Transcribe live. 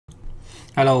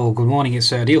Hello, good morning. It's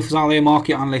Adil Fazali,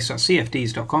 market analyst at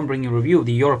CFDs.com, bringing a review of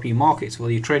the European markets for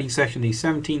the trading session the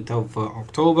 17th of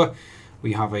October.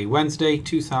 We have a Wednesday,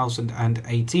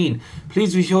 2018.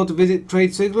 Please be sure to visit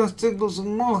Trade Signals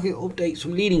and market updates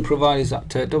from leading providers at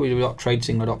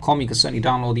www.tradesignal.com. You can certainly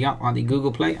download the app at the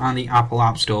Google Play and the Apple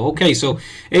App Store. Okay, so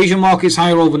Asian markets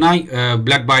higher overnight,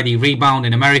 led by the rebound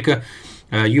in America.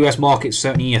 US markets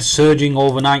certainly surging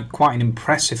overnight, quite an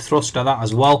impressive thrust at that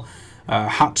as well.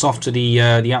 Hats off to the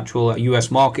actual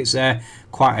US markets there,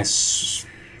 quite a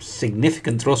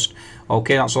significant thrust.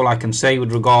 Okay, that's all I can say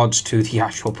with regards to the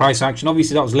actual price action.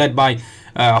 Obviously, that was led by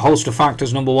a host of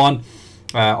factors. Number one,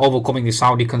 overcoming the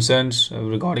Saudi concerns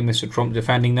regarding Mr. Trump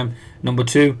defending them. Number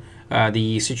two,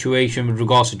 the situation with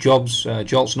regards to jobs.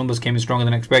 JOLTS numbers came in stronger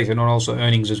than expected, and also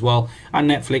earnings as well. And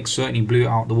Netflix certainly blew it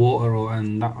out the water,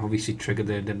 and that obviously triggered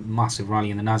the massive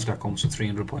rally in the Nasdaq, almost a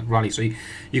 300-point rally. So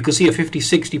you could see a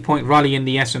 50-60 point rally in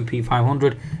the S&P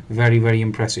 500. Very, very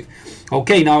impressive.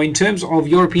 Okay, now in terms of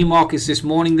European markets this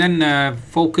morning, then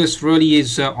focus really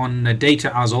is on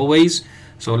data as always.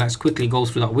 So let's quickly go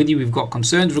through that with you. We've got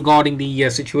concerns regarding the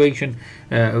situation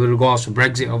with regards to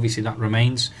Brexit. Obviously, that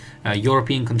remains.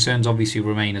 European concerns obviously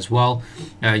remain as well.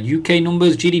 UK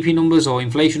numbers, GDP numbers or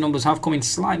inflation numbers have come in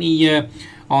slightly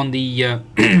on the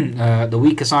the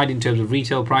weaker side in terms of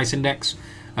retail price index.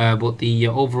 But the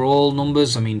overall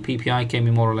numbers, I mean, PPI came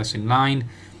in more or less in line.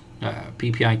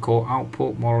 PPI core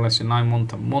output more or less in line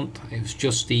month on month. It was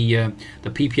just the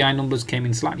PPI numbers came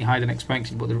in slightly higher than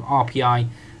expected, but the RPI,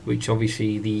 which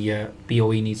obviously the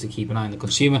BOE needs to keep an eye on the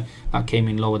consumer, that came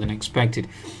in lower than expected.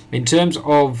 In terms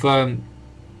of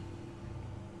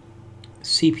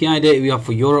CPI data we have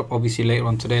for Europe, obviously later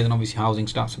on today, then obviously housing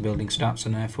stats and building stats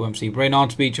and FOMC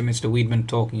Brainard speech and Mr. Weidman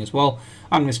talking as well,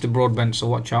 and Mr. Broadbent, so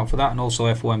watch out for that, and also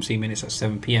FOMC minutes at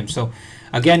 7 PM. So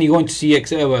again, you're going to see,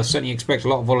 certainly expect a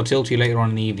lot of volatility later on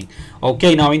in the evening.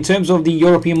 Okay, now in terms of the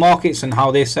European markets and how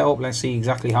they're set up, let's see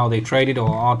exactly how they traded or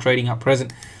are trading at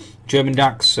present. German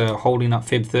DAX holding that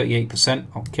fib 38%.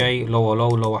 Okay, lower low,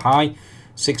 lower high.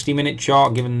 60-minute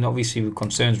chart, given obviously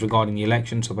concerns regarding the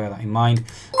election, so bear that in mind.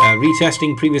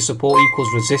 Retesting previous support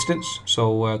equals resistance,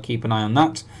 so keep an eye on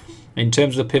that. In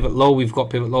terms of the pivot low, we've got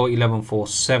pivot low at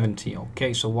 11,470.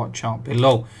 Okay, so watch out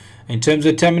below. In terms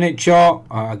of the 10-minute chart,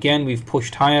 again, we've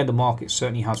pushed higher. The market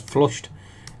certainly has flushed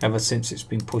ever since it's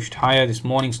been pushed higher this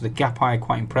morning, so the gap higher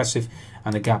quite impressive,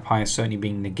 and the gap higher certainly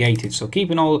being negated. So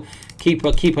keep an eye on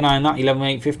that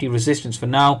 11,850 resistance for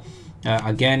now.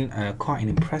 Again, quite an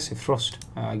impressive thrust,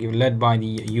 led by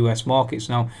the US markets.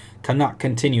 Now, can that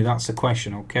continue? That's the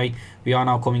question. Okay, we are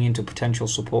now coming into potential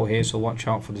support here, so watch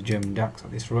out for the German DAX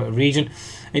at this region.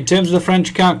 In terms of the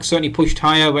French CAC, certainly pushed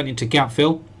higher, went into gap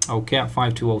fill. Okay, at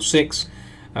 5206.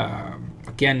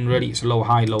 Again, really, it's a low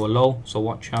high, lower low, so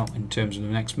watch out in terms of the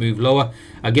next move lower.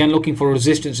 Again, looking for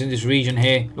resistance in this region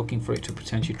here, looking for it to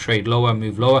potentially trade lower,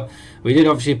 move lower. We did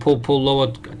obviously pull lower,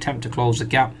 attempt to close the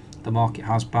gap. The market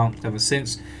has bounced ever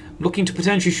since. Looking to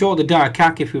potentially short the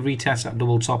CAC if we retest that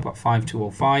double top at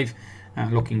 5205.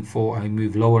 Looking for a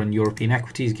move lower in European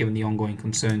equities given the ongoing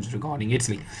concerns regarding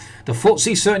Italy. The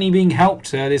FTSE certainly being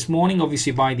helped this morning,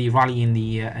 obviously, by the rally in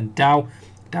the Dow.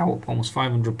 Dow up almost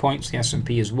 500 points. The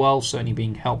S&P as well, certainly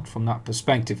being helped from that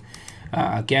perspective.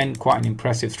 Again, quite an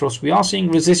impressive thrust. We are seeing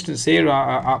resistance here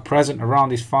at present around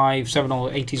this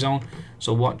 57080 zone.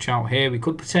 So watch out here. We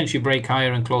could potentially break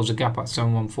higher and close the gap at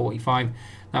 7145.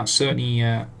 That certainly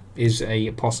is a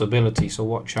possibility. So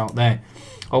watch out there.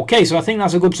 Okay, so I think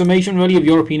that's a good summation really of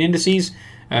European indices.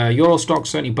 Euro stocks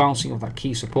certainly bouncing off that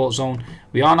key support zone.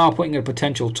 We are now putting a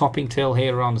potential topping tail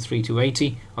here around the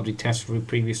 3280 of the test for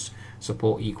previous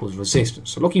support equals resistance.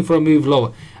 So looking for a move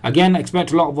lower. Again,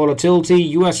 expect a lot of volatility.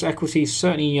 US equities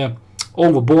certainly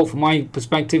overbought from my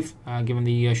perspective, given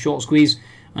the short squeeze,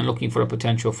 and looking for a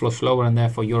potential flush lower, and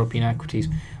therefore European equities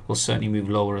will certainly move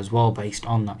lower as well based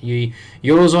on that.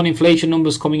 Eurozone inflation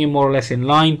numbers coming in more or less in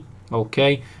line.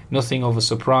 Okay, nothing of a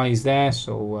surprise there,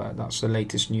 so that's the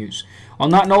latest news. On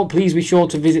that note, please be sure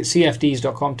to visit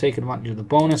CFDs.com, take advantage of the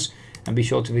bonus, and be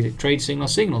sure to visit Trade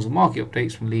Signals and market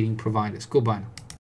updates from leading providers. Goodbye now.